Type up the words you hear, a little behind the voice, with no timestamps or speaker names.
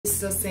It's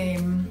the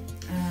same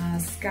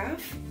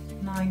scarf,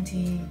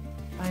 90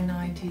 by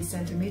 90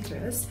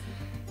 centimeters.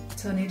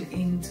 Turn it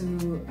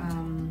into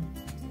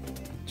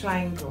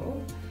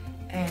triangle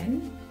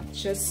and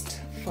just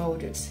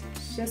fold it.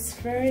 Just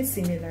very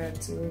similar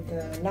to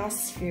the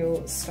last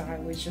few style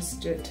we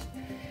just did.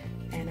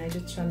 And I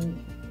just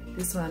turn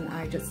this one,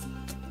 I just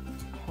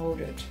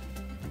hold it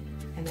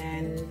and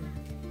then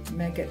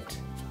make it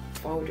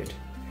folded.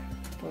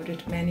 Fold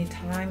it many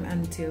times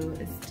until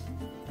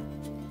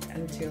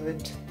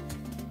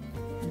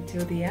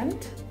the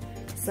end.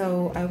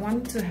 So I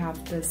want to have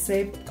the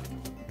shape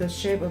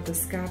of the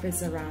scarf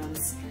is around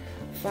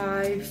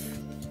 5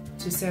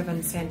 to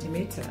 7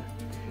 centimeters.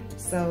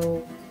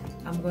 So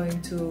I'm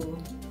going to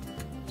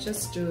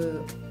just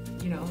do,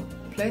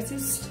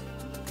 places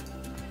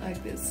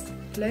like this,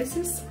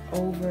 places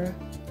over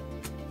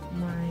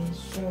my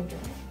shoulder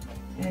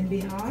and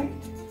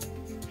behind,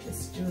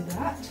 just do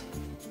that.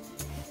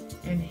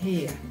 And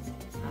here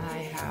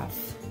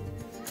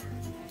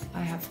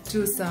I have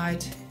two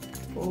sides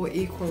all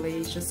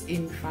equally just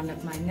in front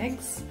of my neck.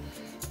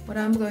 What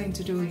I'm going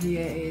to do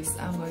here is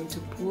I'm going to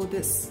pull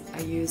this. I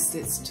use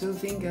this 2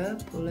 finger,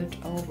 pull it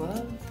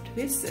over,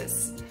 twist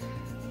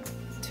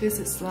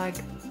it like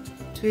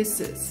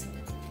twists.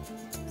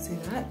 See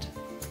that?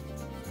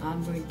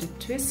 I'm going to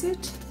twist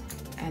it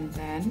and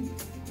then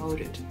hold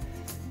it.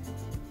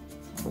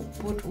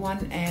 Put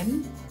one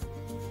end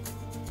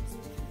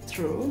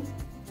through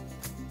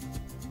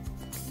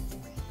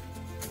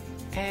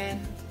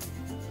and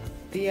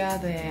the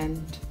other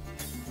end,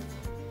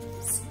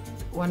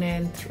 one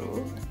end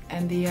through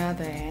and the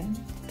other end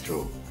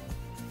through.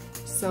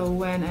 So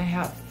when I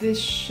have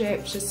this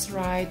shape just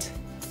right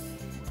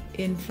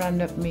in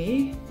front of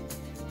me,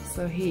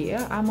 so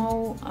here I'm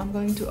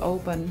going to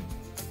open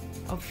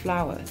a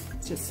flower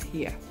just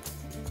here.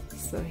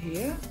 So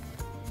here,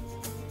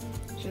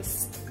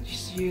 just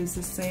use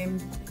the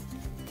same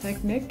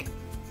technique.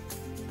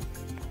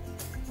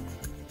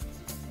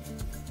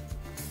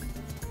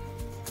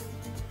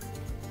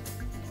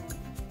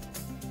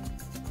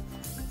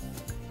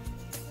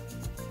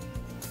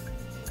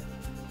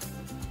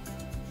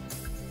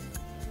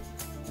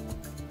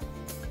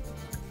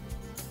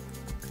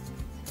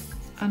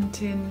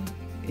 Until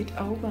it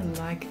opens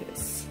like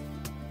this.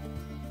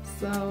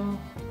 So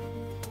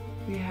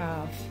we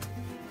have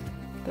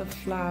the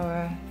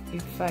flower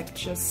effect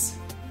just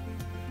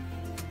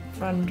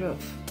front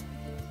of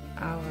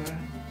our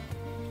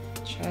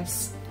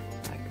chest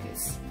like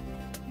this.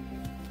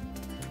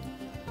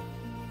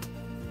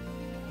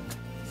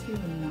 It's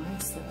even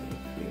nicer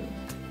if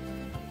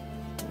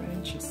you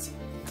arrange it.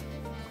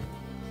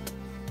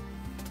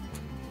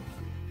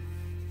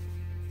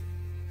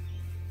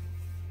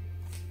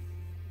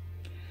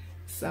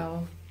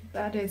 So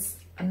that is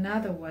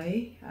another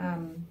way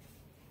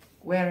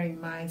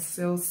wearing my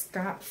silk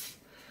scarf.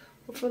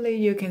 Hopefully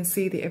you can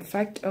see the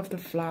effect of the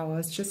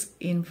flowers just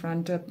in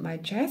front of my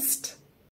chest.